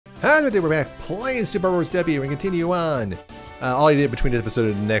Hi, we're back playing Super Wars W and continue on. All I did between this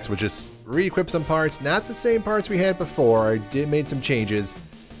episode and the next was just re-equip some parts, not the same parts we had before. I made some changes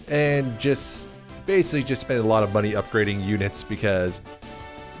and just basically just spent a lot of money upgrading units because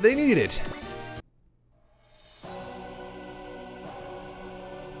they needed it.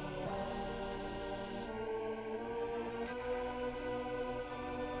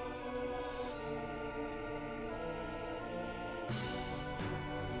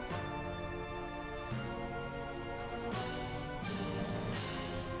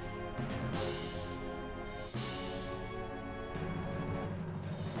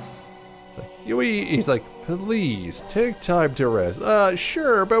 He's like, please take time to rest.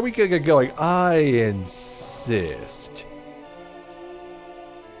 Sure, but we can get going. I insist.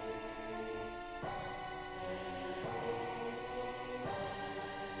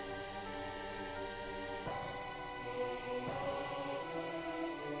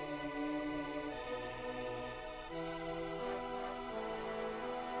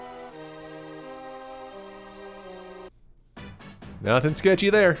 Nothing sketchy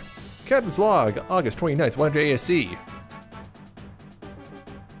there. Captain's log, August 29th, 100 ASC.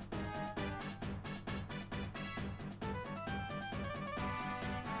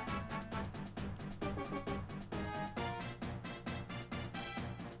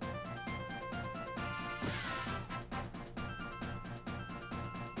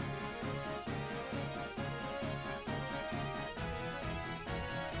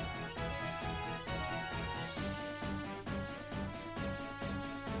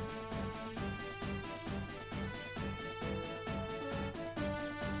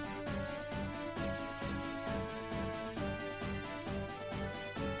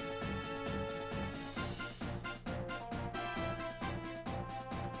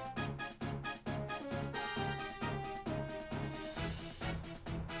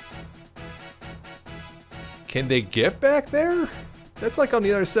 Can they get back there? That's like on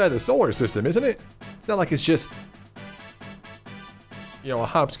the other side of the solar system, isn't it? It's not like it's just, you know, a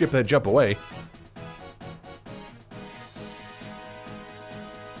hop, skip, and a jump away.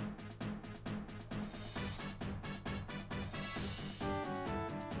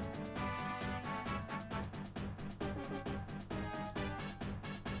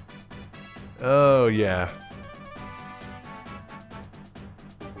 Oh, yeah.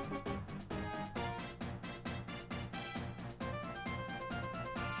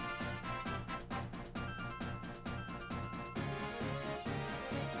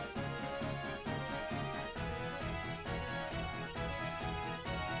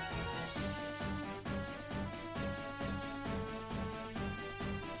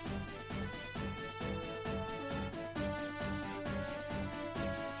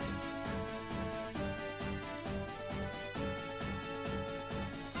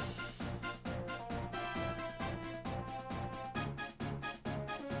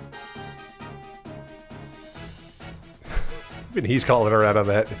 Even he's calling her out on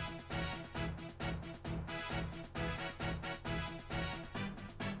that.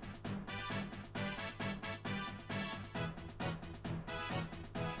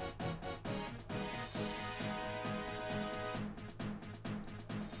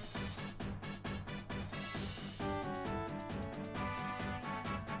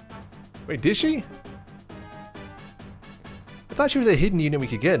 Wait, did she? I thought she was a hidden unit we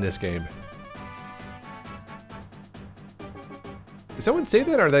could get in this game. Did someone say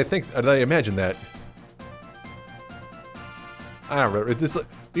that, or did I imagine that? I don't remember. It's just,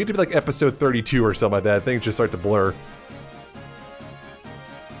 we need to be like episode 32 or something like that. Things just start to blur.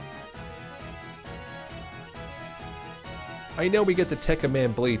 I know we get the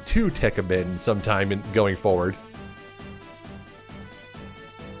Tekkaman Blade 2 Tekkaman sometime going forward.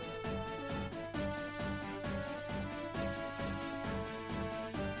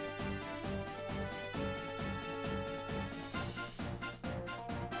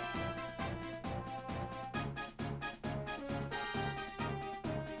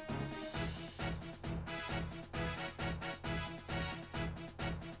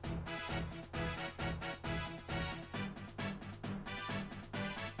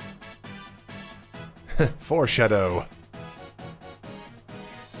 Foreshadow.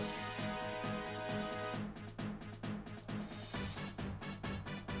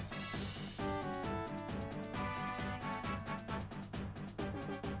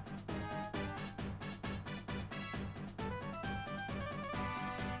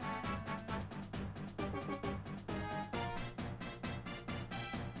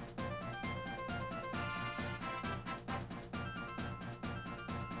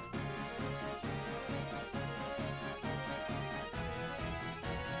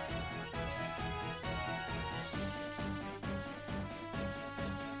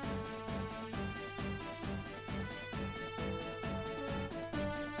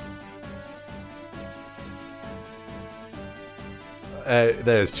 That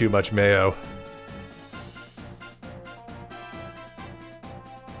is too much mayo.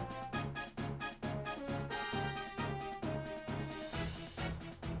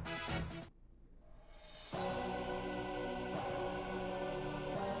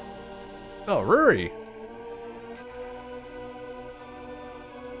 Oh, Rory.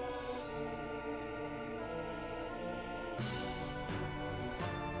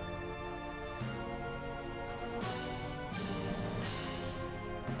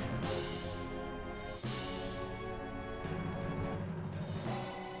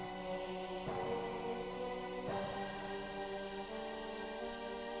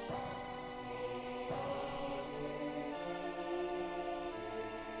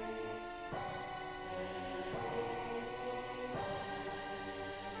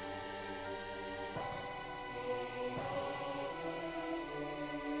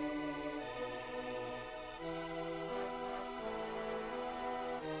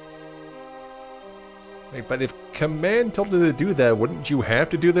 Wait, but if command told you to do that, wouldn't you have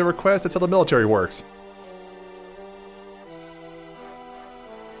to do the request? That's how the military works.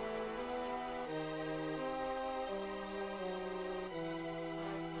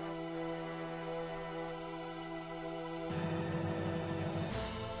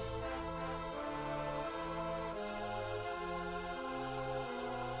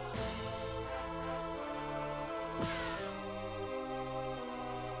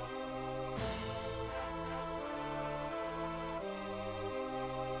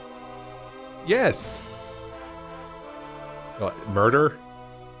 Yes! What, murder?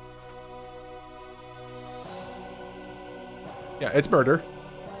 Yeah, it's murder.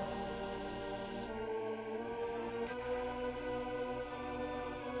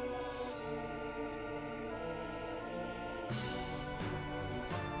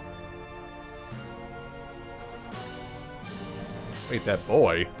 Wait, that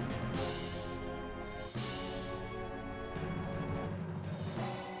boy?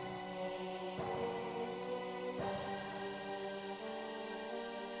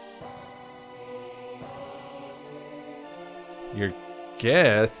 Your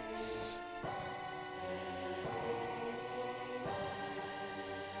guests?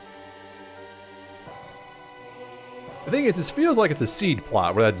 The thing is, this feels like it's a seed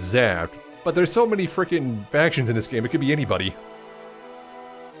plot where that's zapped, but there's so many freaking factions in this game, it could be anybody.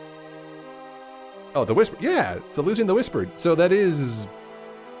 Oh, the Whisper. Yeah, so losing the Whispered. So that is...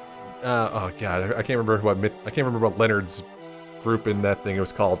 oh god, I can't remember what Leonard's group in that thing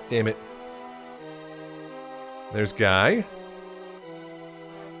was called. Damn it. There's Guy.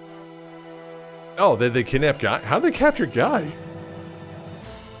 Oh, they kidnapped Guy? How did they capture Guy?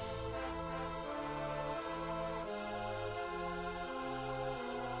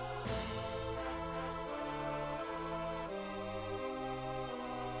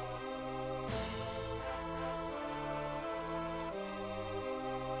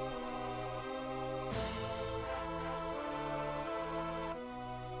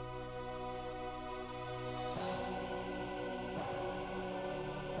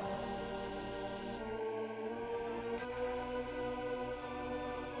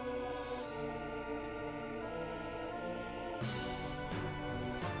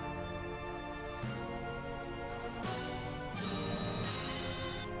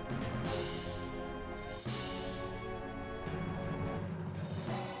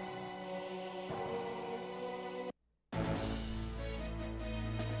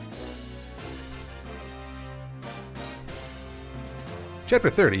 Chapter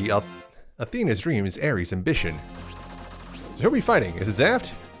 30, Athena's dream is Ares' ambition. So who are we fighting? Is it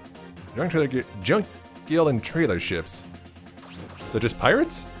Zaft? Junk Guild and trailer ships. So just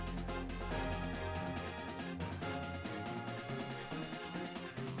pirates?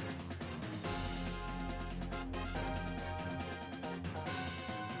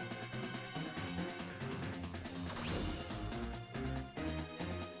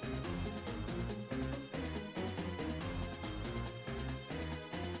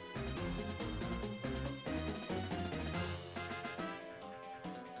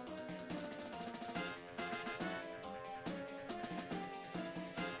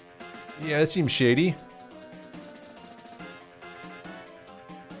 Yeah, that seems shady.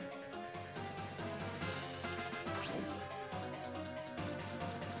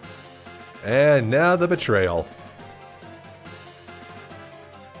 And now the betrayal.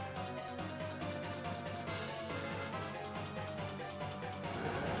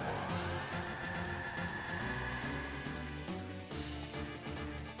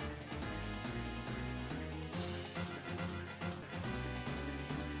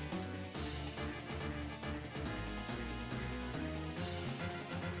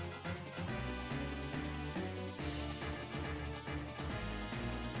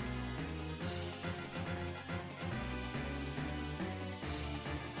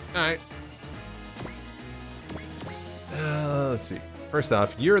 Alright. Let's see. First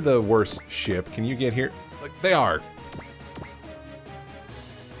off, you're the worst ship. Can you get here? Like, they are.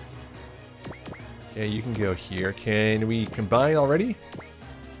 Yeah, you can go here. Can we combine already?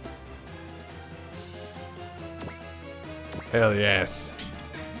 Hell yes.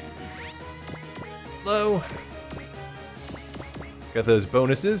 Low. Got those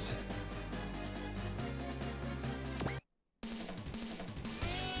bonuses.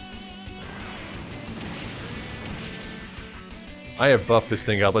 I have buffed this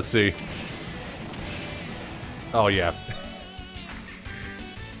thing up. Let's see. Oh, yeah.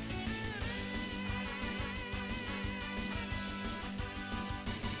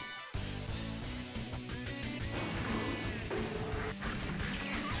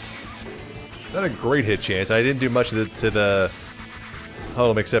 Not a great hit chance. I didn't do much to the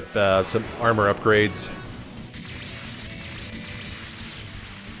home except some armor upgrades.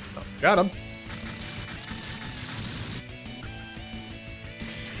 Oh, got him.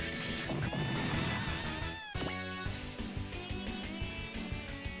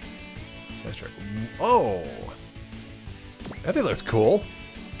 That's right. Oh, that thing looks cool.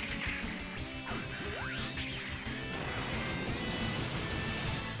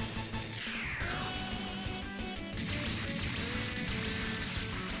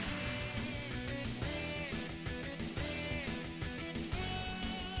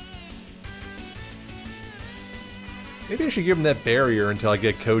 Maybe I should give him that barrier until I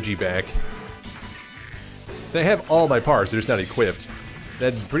get Koji back. So I have all my parts, they're just not equipped.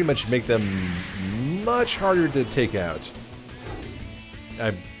 That'd pretty much make them much harder to take out.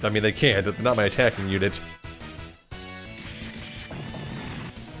 I mean, they can't, they're not my attacking unit.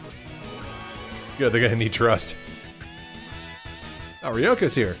 Good, they're gonna need trust. Oh,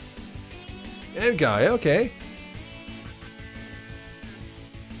 Ryoko's here. And Guy, okay.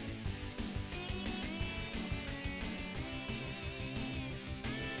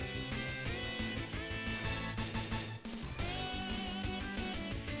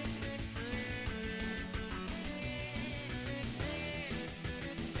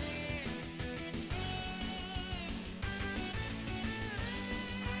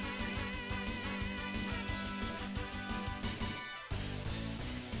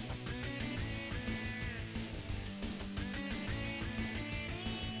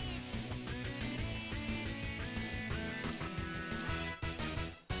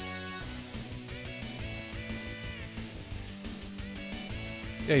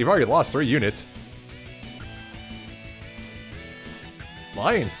 Yeah, you've already lost 3 units.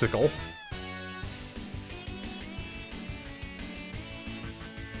 Lion Sickle.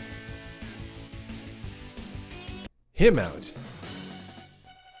 Him out.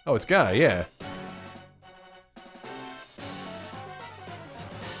 Oh, it's Guy, yeah.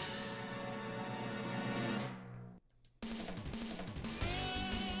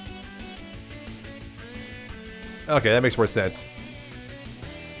 Okay, that makes more sense.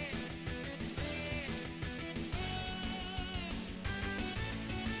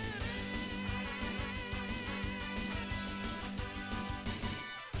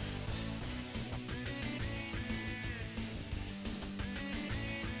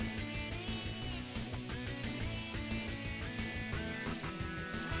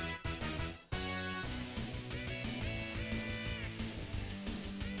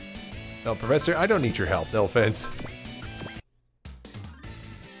 No, Professor, I don't need your help. No offense.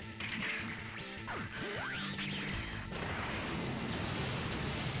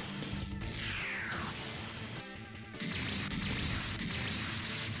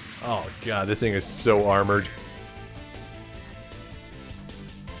 Oh god, this thing is so armored.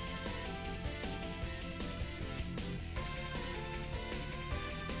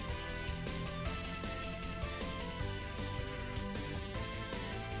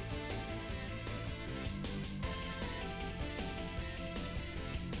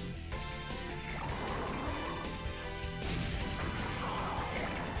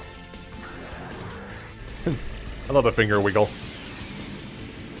 I love the finger wiggle.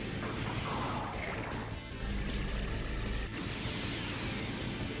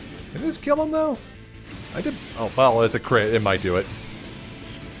 Did this kill him though? I did. Oh, well, it's a crit. It might do it.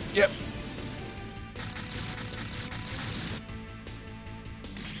 Yep.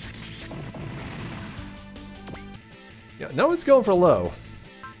 Yeah, no, it's going for low.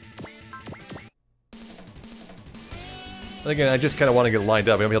 And again, I just kind of want to get lined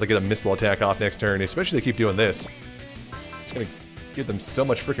up. I'm going to be able to get a missile attack off next turn, especially if they keep doing this. It's going to give them so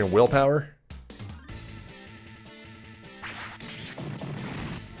much freaking willpower.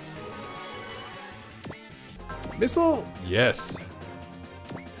 Missile? Yes.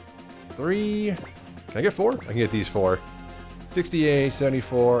 3. Can I get 4? I can get these 4. 68,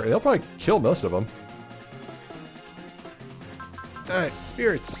 74, and they'll probably kill most of them. Alright,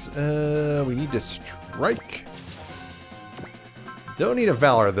 spirits. We need to strike. Don't need a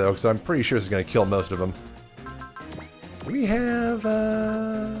Valor, though, because I'm pretty sure this is going to kill most of them. We have,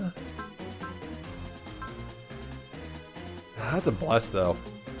 that's a Bless, though.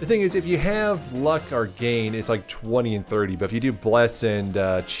 The thing is, if you have Luck or Gain, it's like 20 and 30, but if you do Bless and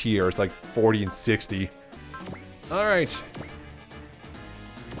Cheer, it's like 40 and 60. Alright.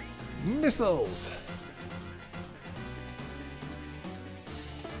 Missiles!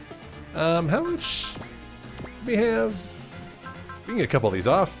 How much do we have? We can get a couple of these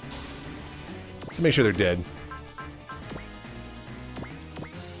off. Just make sure they're dead.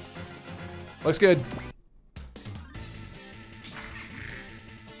 Looks good.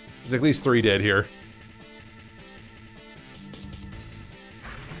 There's at least 3 dead here.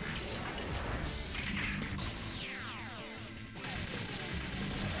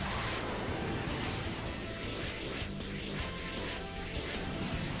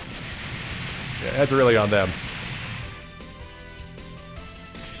 Yeah, that's really on them.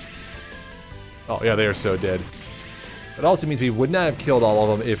 Oh yeah, they are so dead. It also means we would not have killed all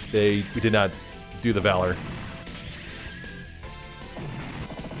of them if we did not do the Valor.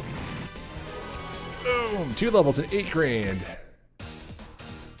 Boom! 2 levels and 8 grand.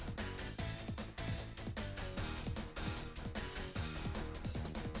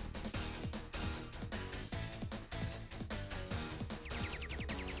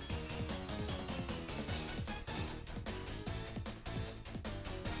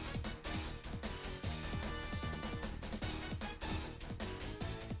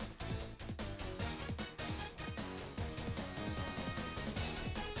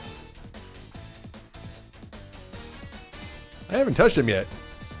 I haven't touched him yet.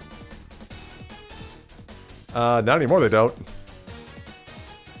 Not anymore, they don't.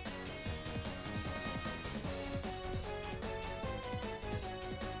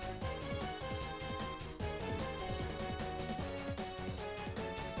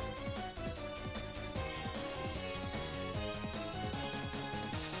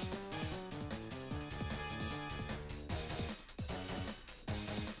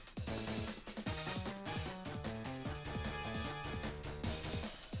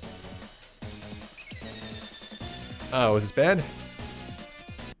 Oh, is this bad?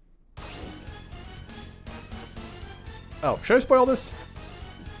 Oh, should I spoil this?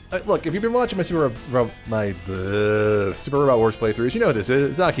 Look, if you've been watching my Super Robot Wars playthroughs, you know who this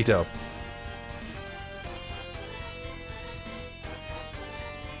is. It's Akito.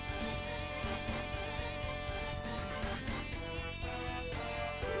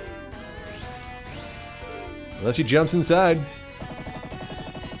 Unless he jumps inside.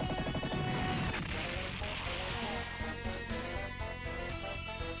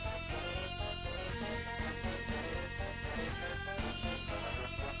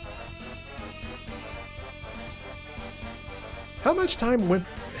 How much time would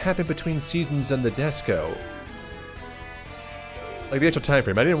happen between seasons on the Desco? Like the actual time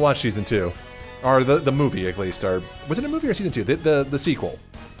frame. I didn't watch season 2, or the movie at least. Or was it a movie or season 2? The sequel.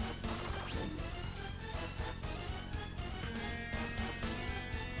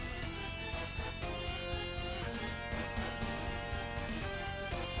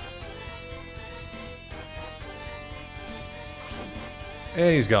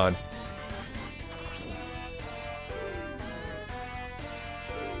 And he's gone.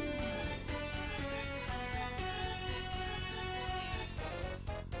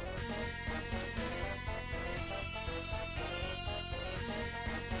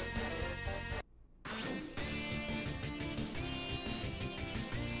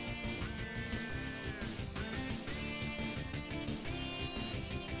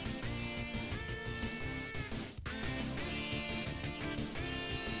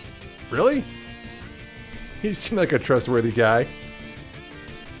 Really? He seemed like a trustworthy guy.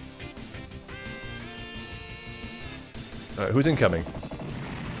 Who's incoming?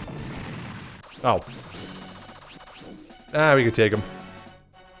 Oh. Ah, we could take him.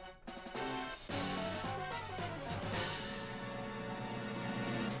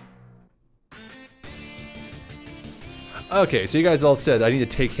 Okay, so you guys all said I need to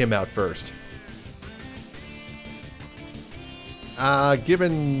take him out first.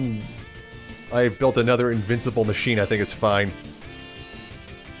 Given I built another invincible machine, I think it's fine.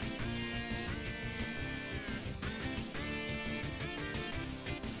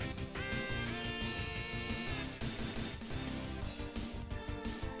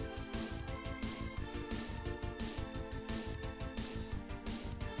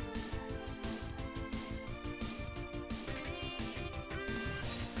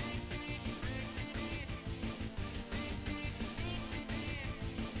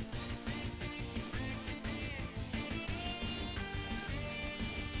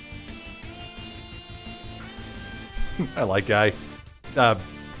 I like Guy.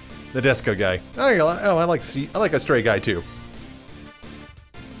 The Desco guy. I like a stray guy too.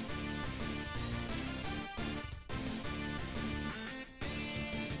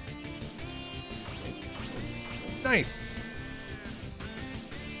 Nice.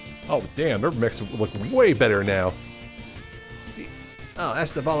 Oh damn, their mechs look way better now. Oh,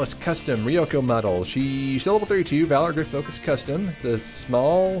 that's the Valis Custom Ryoko model. She's level 32, Valor Grid Focus Custom. It's a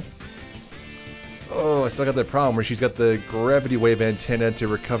small... Oh, I still got that problem where she's got the gravity wave antenna to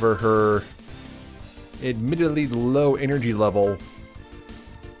recover her admittedly low energy level.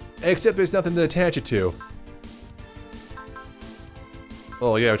 Except there's nothing to attach it to.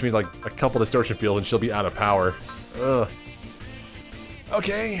 Oh yeah, which means like a couple distortion fields and she'll be out of power. Ugh.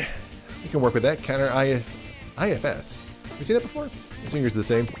 Okay, you can work with that. Counter IFS. Have you seen that before? The singer's the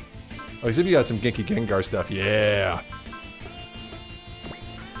same. Oh, except you got some Genki Gengar stuff. Yeah.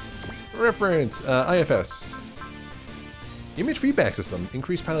 Reference, IFS. Image feedback system.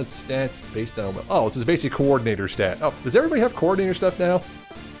 Increase pilot stats based on... Oh, this is basically coordinator stat. Oh, does everybody have coordinator stuff now?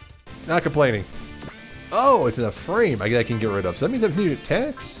 Not complaining. Oh, it's in a frame I can get rid of. So that means I have new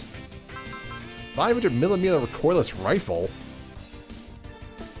attacks? 500mm recoilless rifle.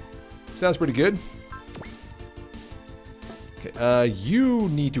 Sounds pretty good. Okay, you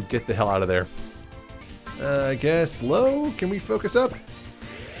need to get the hell out of there. I guess low? Can we focus up?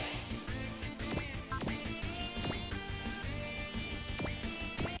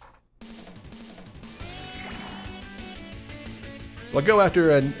 We'll go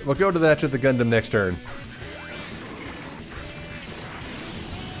after and we'll go to that to the Gundam next turn.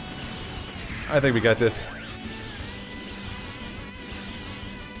 I think we got this.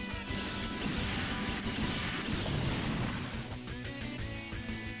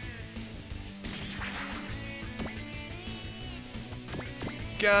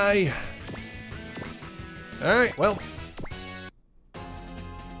 Guy. All right, well.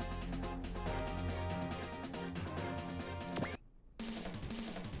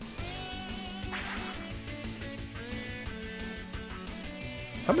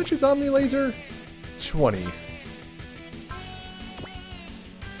 How much is Omni Laser? 20.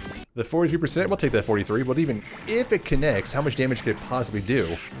 The 43%, we'll take that 43, but even if it connects, how much damage could it possibly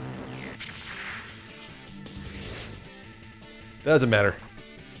do? Doesn't matter.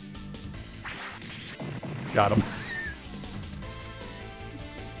 Got him.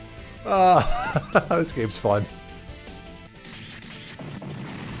 This game's fun.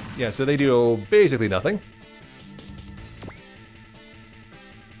 Yeah, so they do basically nothing.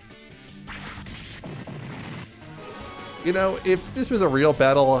 You know, if this was a real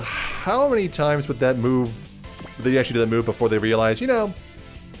battle, how many times would that move, would they actually do that move before they realize, you know,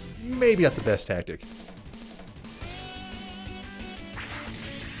 maybe not the best tactic?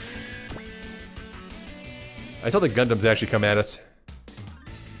 I saw the Gundams actually come at us.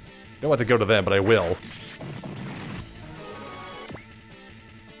 Don't want to go to them, but I will.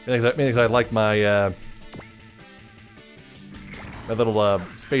 Mainly because I like my, my little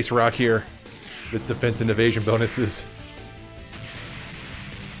space rock here. Its defense and evasion bonuses.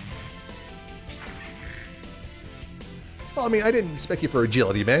 Well, I mean, I didn't spec you for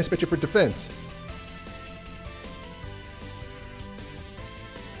agility, man. I spec you for defense.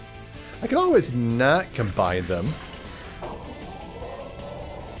 I can always not combine them.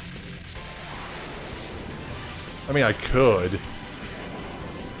 I mean, I could.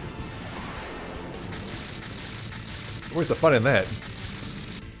 Where's the fun in that?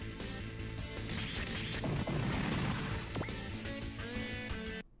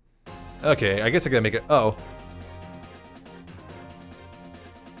 Okay, I guess I gotta make it... Oh.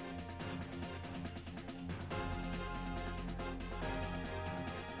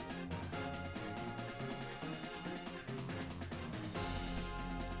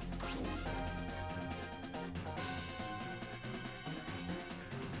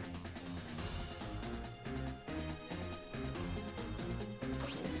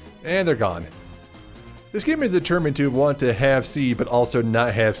 And they're gone. This game is determined to want to have seed, but also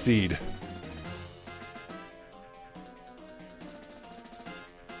not have seed.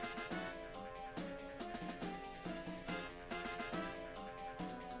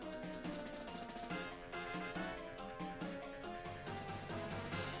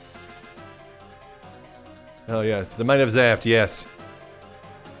 Oh yes, the might have zapped, yes.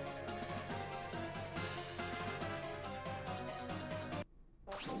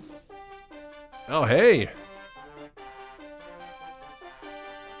 Oh hey!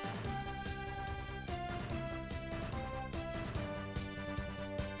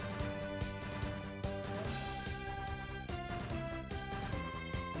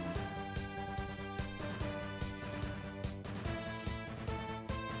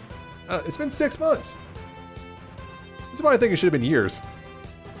 It's been 6 months. This is why I think it should have been years.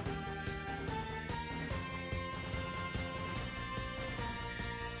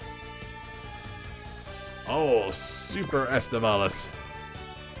 Oh, Super Estivalis.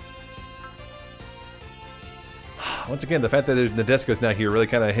 Once again, the fact that Nadesco's not here really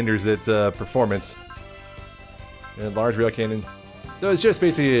kind of hinders its performance. And large rail cannon. So it's just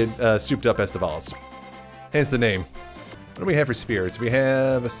basically a souped up Estivalis. Hence the name. What do we have for spirits? We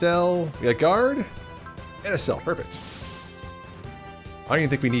have a cell, we got guard, and a cell. Perfect. I don't even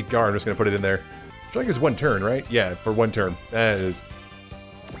think we need guard. I'm just going to put it in there. Strike is 1 turn, right? Yeah, for 1 turn. That is.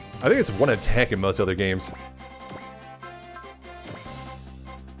 I think it's 1 attack in most other games.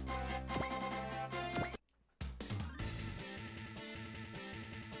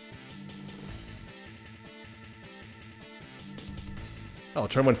 Oh,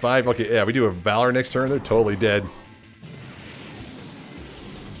 turn 1/5. Okay, yeah, we do a Valor next turn. They're totally dead.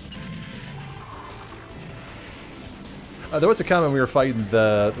 There was a comment we were fighting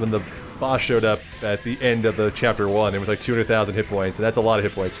when the boss showed up at the end of the chapter 1. It was like 200,000 hit points, and that's a lot of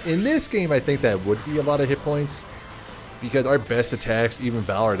hit points. In this game, I think that would be a lot of hit points because our best attacks, even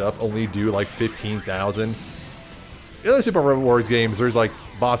Valored up, only do like 15,000. In other Super Rewards games, there's like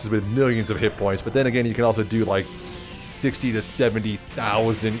bosses with millions of hit points, but then again, you can also do like 60 to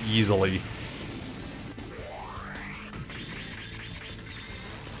 70,000 easily.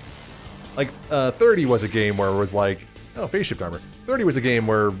 Like 30 was a game where it was like, oh, phase shift armor. 30 was a game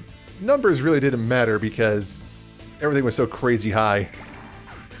where numbers really didn't matter because everything was so crazy high.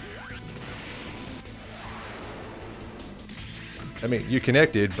 I mean, you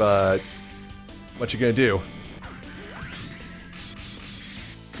connected, but what you gonna do?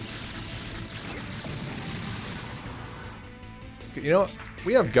 You know,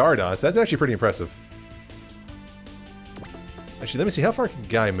 we have guard on, so that's actually pretty impressive. Actually, let me see, how far can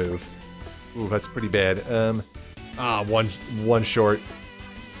Guy move? Ooh, that's pretty bad. One short.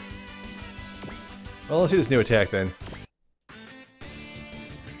 Well, let's see this new attack then.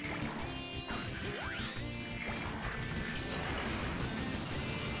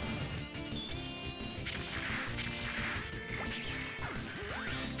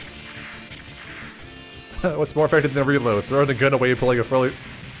 What's more effective than a reload? Throwing the gun away and pulling a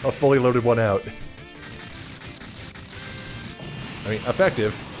fully loaded one out. I mean,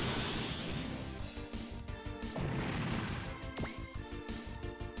 effective.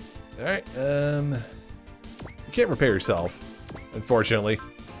 Alright, you can't repair yourself, unfortunately.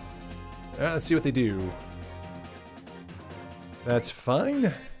 Alright, let's see what they do. That's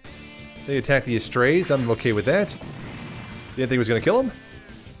fine. They attack the Estrays, I'm okay with that. Didn't think it was gonna kill him.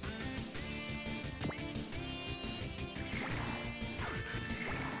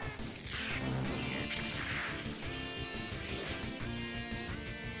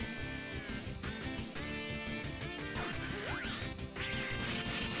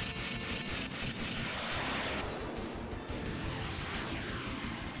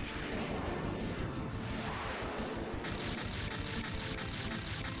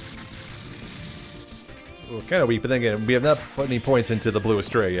 Kind of weak, but then again, we have not put any points into the Blue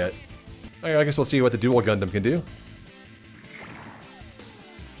Astray yet. Alright, I guess we'll see what the Dual Gundam can do.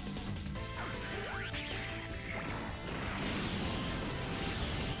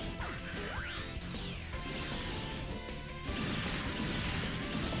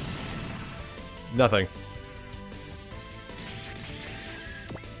 Nothing.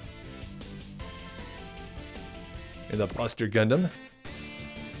 And the Buster Gundam.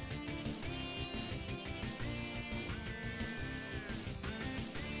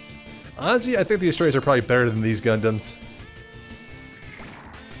 Honestly, I think the Estrays are probably better than these Gundams.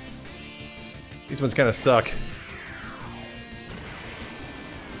 These ones kind of suck.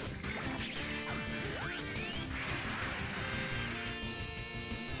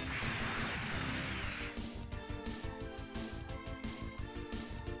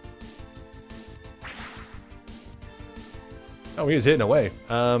 Oh, he is hitting away.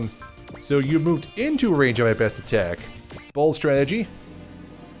 So you moved into range of my best attack. Bold strategy.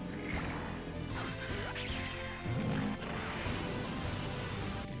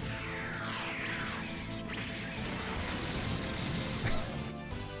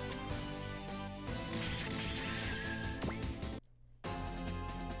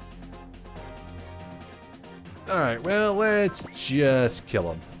 Alright, well, let's just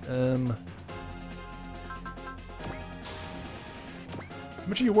kill him. How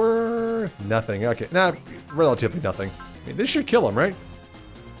much are you worth? Nothing. Okay, nah, relatively nothing. I mean, this should kill him, right?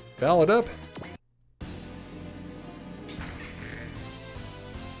 Foul it up. I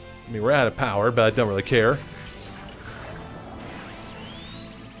mean, we're out of power, but I don't really care.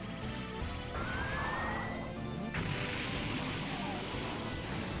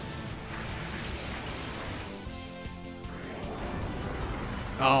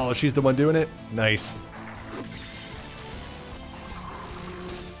 Oh, she's the one doing it? Nice.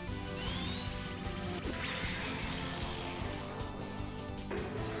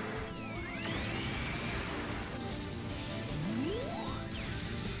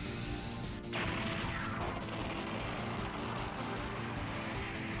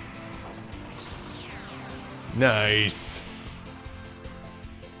 Nice.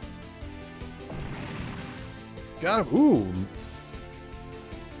 Got him. Ooh.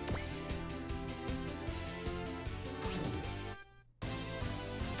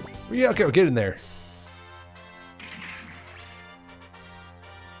 Yeah, okay, we'll get in there.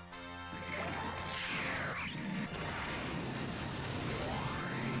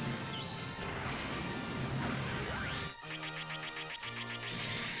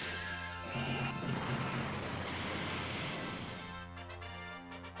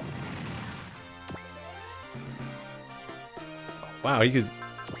 Wow,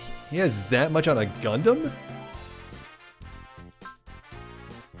 he has that much on a Gundam?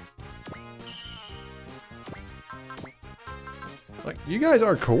 Like, you guys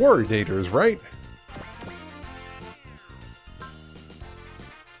are coordinators, right?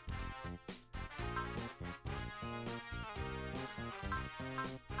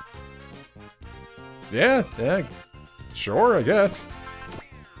 Yeah, sure, I guess.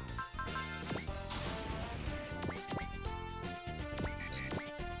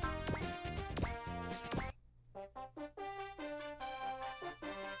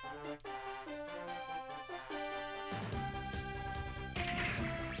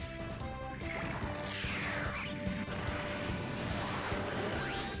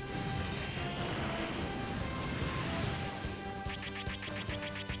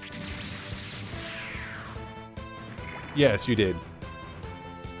 Yes, you did.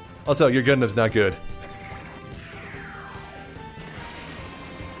 Also, your Gundam's not good.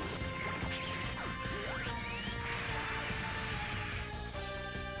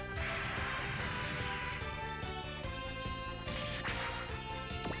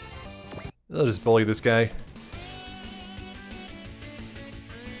 I'll just bully this guy.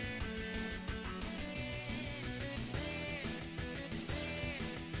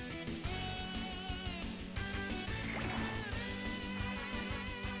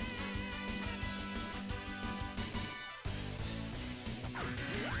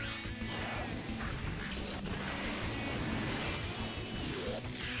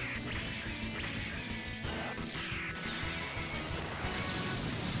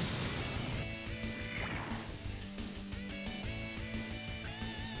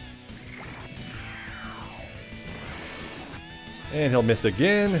 And he'll miss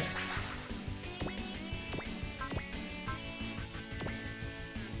again.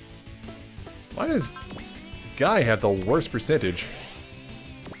 Why does Guy have the worst percentage?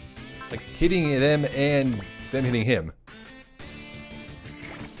 Like, hitting them and them hitting him.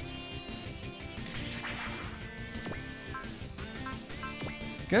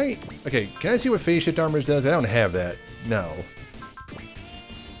 Okay, can I see what phase shift armor does? I don't have that. No.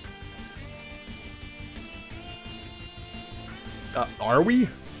 Are we?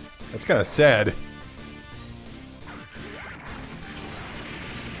 That's kind of sad.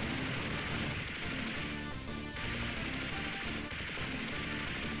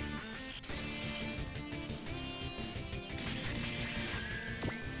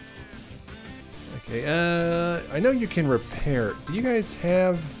 Okay, I know you can repair. Do you guys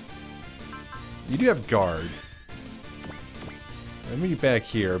have... You do have guard. Let me get back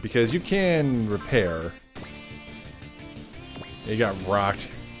here, because you can repair. You got rocked.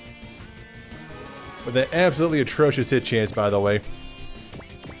 With an absolutely atrocious hit chance, by the way.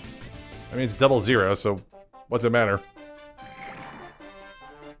 I mean, it's 0-0, so what's it matter?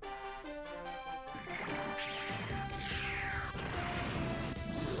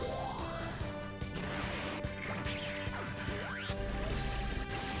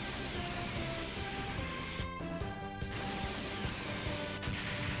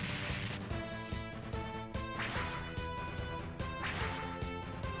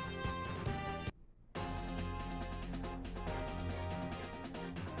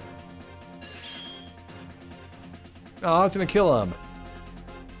 Oh, I was gonna kill him.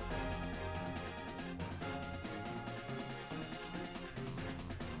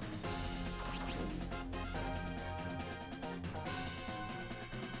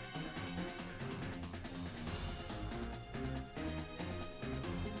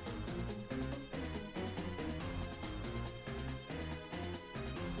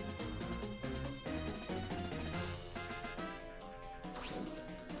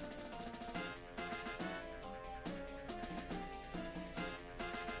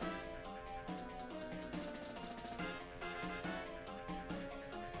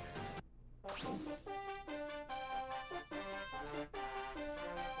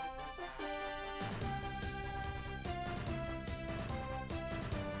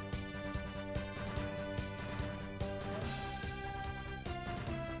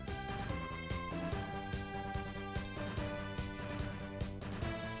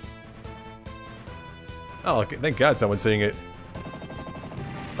 Oh, okay, thank God someone's seeing it.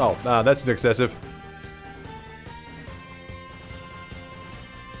 Oh, that's excessive.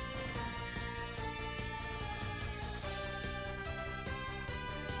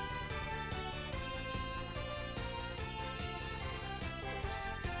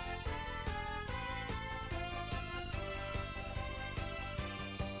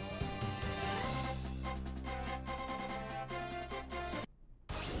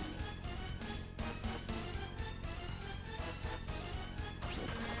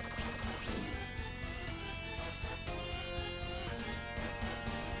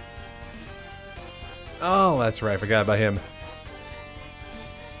 Oh, that's right. I forgot about him.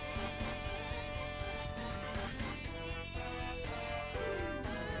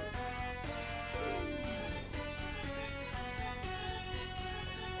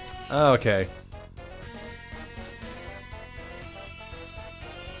 Okay.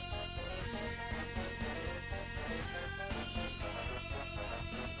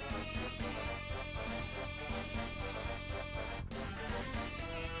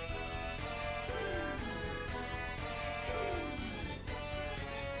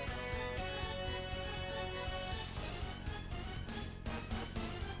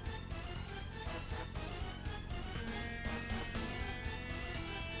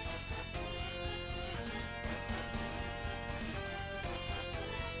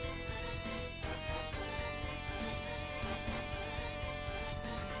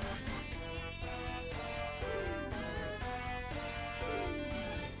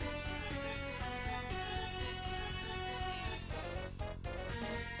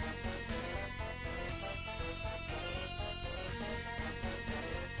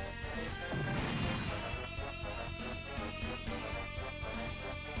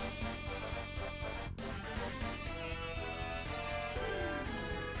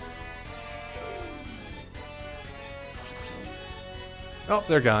 Oh,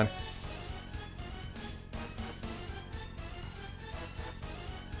 they're gone.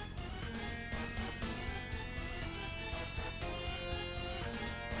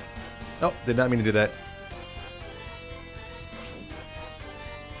 Oh, did not mean to do that.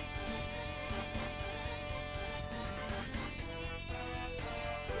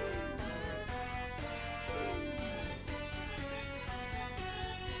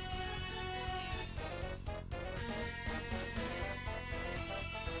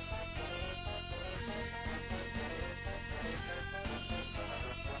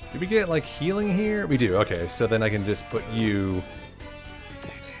 Did we get, like, healing here? We do, okay. So then I can just put you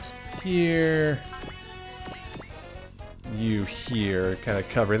here. You here. Kind of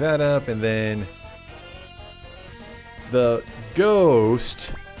cover that up, and then the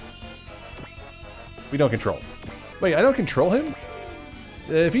ghost we don't control. Wait, I don't control him?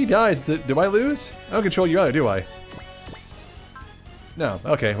 If he dies, do I lose? I don't control you either, do I? No.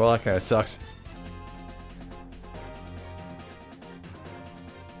 Okay, well, that kind of sucks.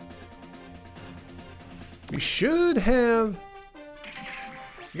 We should have...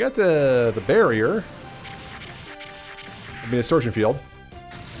 You got the barrier. I mean, distortion field.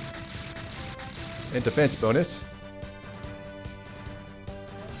 And defense bonus.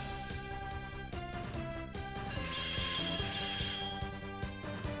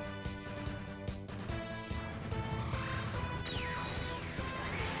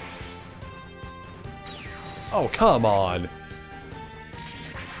 Oh, come on.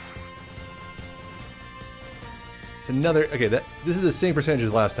 It's another... Okay, this is the same percentage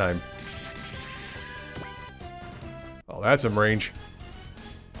as last time. Oh, that's some range.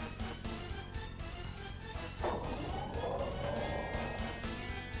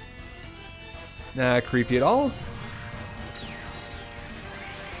 Nah, creepy at all.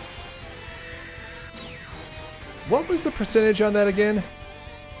 What was the percentage on that again?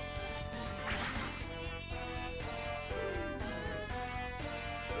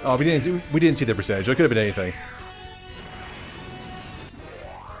 Oh, we didn't see the percentage. It could have been anything.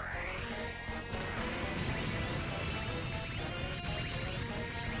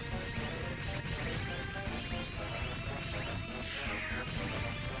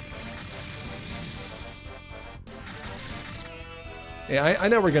 Yeah, I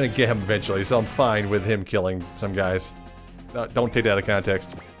know we're gonna get him eventually, so I'm fine with him killing some guys. Don't take that out of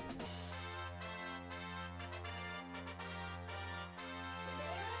context.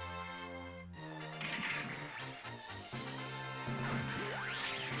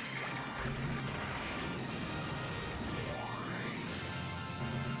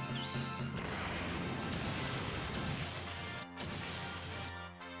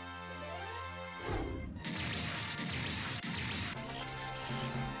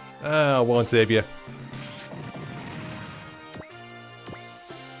 Won't save you.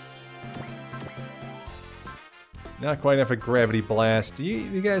 Not quite enough for Gravity Blast. Do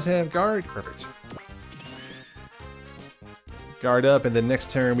you guys have guard? Perfect. Guard up, and then next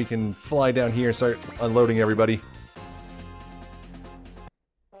turn we can fly down here and start unloading everybody.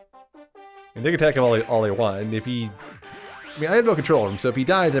 And they can attack him all they want, and if he... I mean, I have no control of him, so if he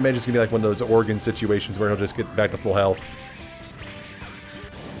dies, I imagine it's going to be like one of those organ situations where he'll just get back to full health.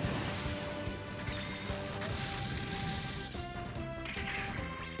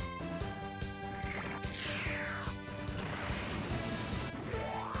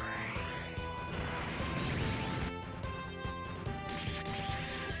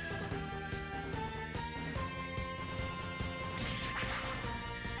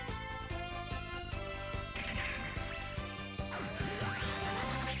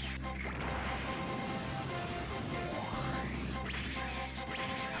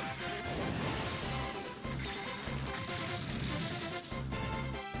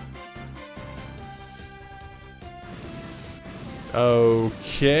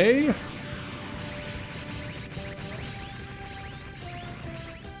 Okay.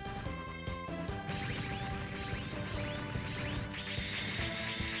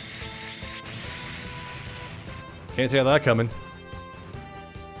 Can't see how that coming.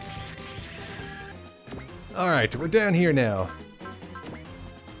 Alright, we're down here now.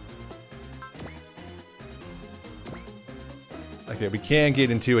 Okay, we can get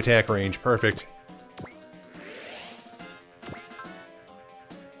into attack range. Perfect.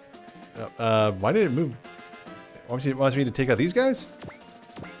 Why did it move? Wants me to take out these guys?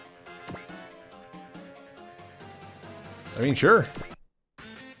 I mean, sure.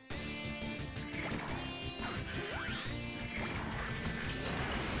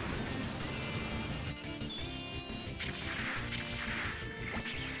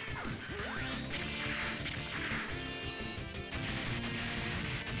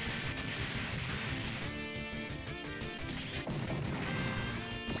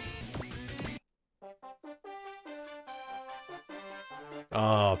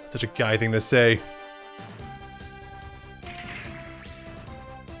 Oh, such a guy thing to say.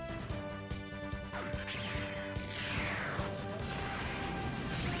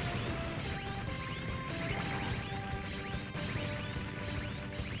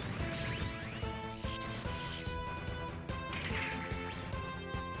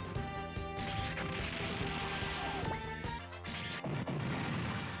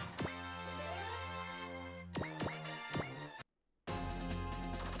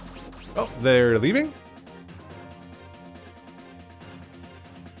 Oh, they're leaving?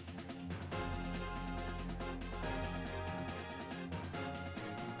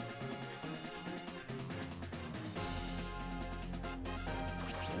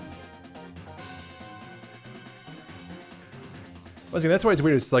 Once again, that's why it's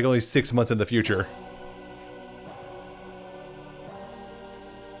weird. It's like only 6 months in the future.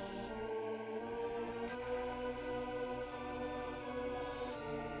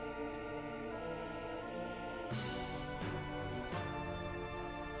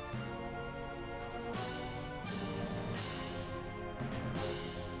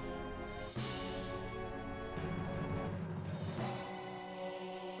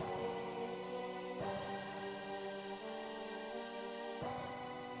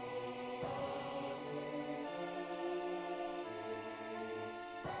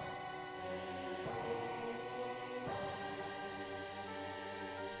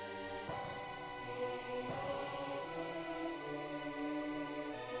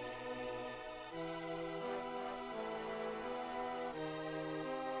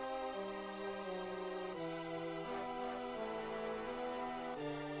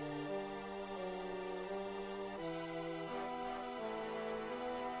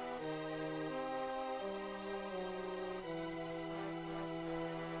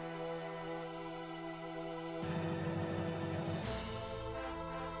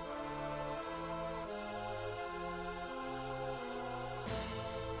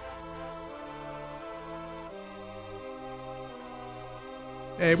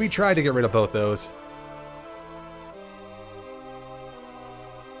 Hey, we tried to get rid of both those.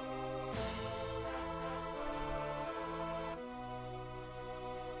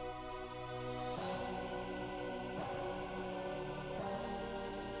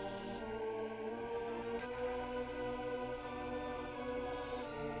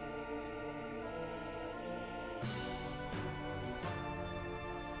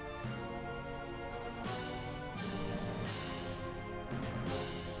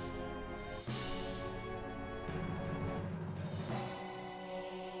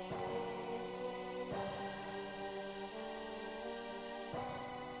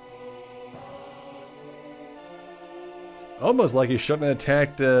 Almost like you shouldn't have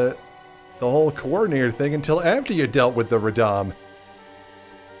attacked the whole coordinator thing until after you dealt with the Radam.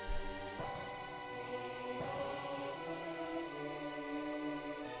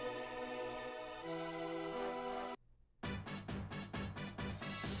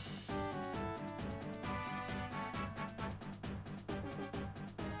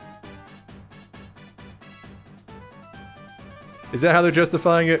 Is that how they're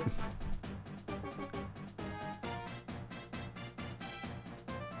justifying it?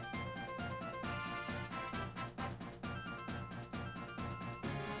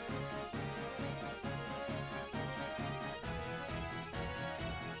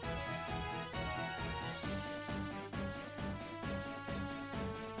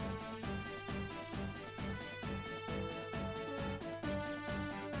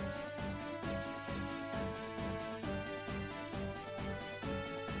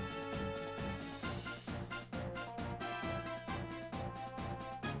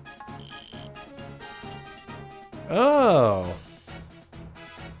 Oh.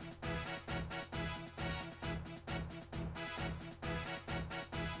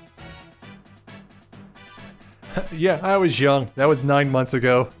 Yeah, I was young. That was 9 months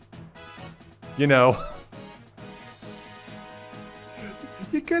ago. You know.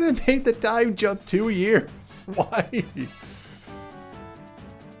 You could have made the time jump 2 years. Why?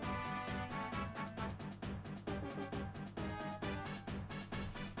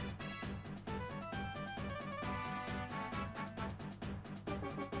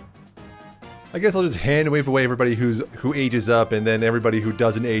 I guess I'll just hand wave away everybody who ages up, and then everybody who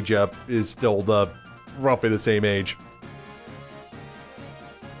doesn't age up is still roughly the same age.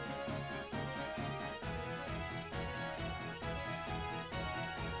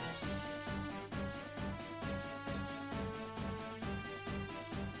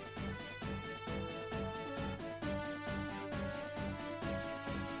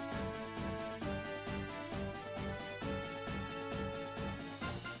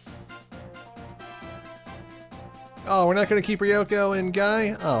 Oh, we're not going to keep Ryoko and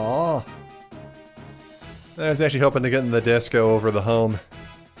Guy? Aww. I was actually hoping to get in the disco over the home.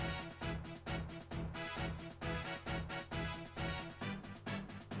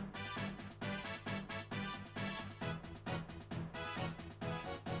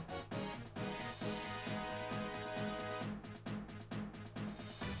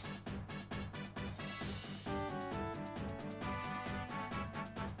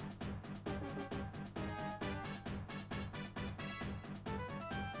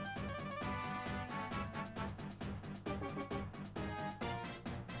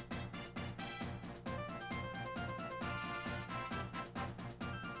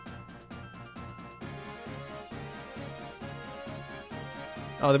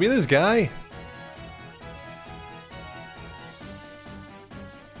 Oh, there be this guy?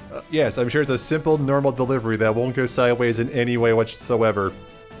 Yes, I'm sure it's a simple, normal delivery that won't go sideways in any way whatsoever.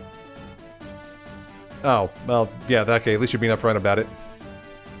 Oh, well, yeah, okay, at least you're being upfront about it.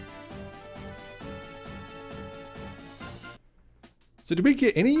 So did we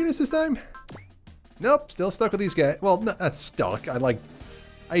get any units this time? Nope, still stuck with these guys. Well, not stuck. I like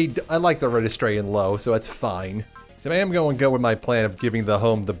the Registrae low, so that's fine. So I am going to go with my plan of giving the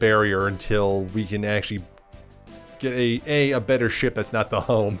home the barrier until we can actually get a better ship that's not the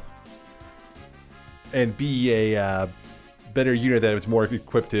home. And B, a better unit that was more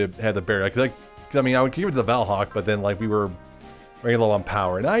equipped to have the barrier. Because I mean, I would give it to the Valhawk, but then like we were running low on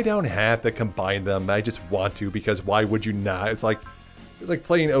power. And I don't have to combine them. I just want to, because why would you not? It's like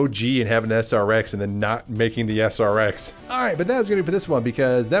playing OG and having an SRX and then not making the SRX. Alright, but that was going to be for this one,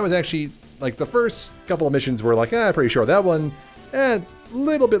 because that was actually... Like, the first couple of missions were like, pretty sure. That one, a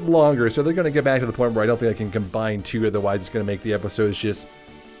little bit longer, so they're going to get back to the point where I don't think I can combine two, otherwise it's going to make the episodes just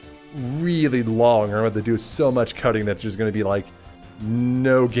really long. I'm going to have to do so much cutting that's just going to be, like,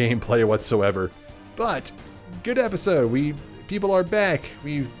 no gameplay whatsoever. But, good episode. People are back.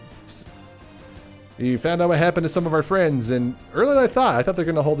 We found out what happened to some of our friends, and earlier than I thought they're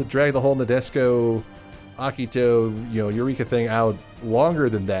going to drag the whole Nadesco, Akito, Eureka thing out longer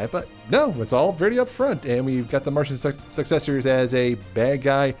than that, but no, it's all very up front, and we've got the Martian successors as a bad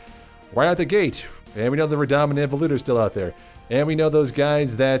guy right out the gate, and we know the Radam and Evolutor still out there, and we know those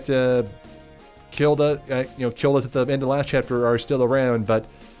guys that killed us at the end of the last chapter are still around, but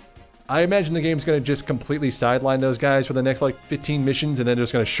I imagine the game's going to just completely sideline those guys for the next like 15 missions, and then they're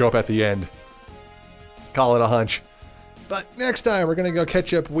just going to show up at the end. Call it a hunch. But next time, we're going to go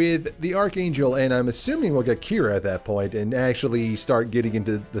catch up with the Archangel, and I'm assuming we'll get Kira at that point and actually start getting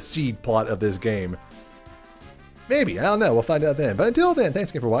into the seed plot of this game. Maybe, I don't know, we'll find out then. But until then,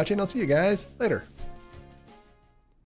 thanks again for watching, I'll see you guys later.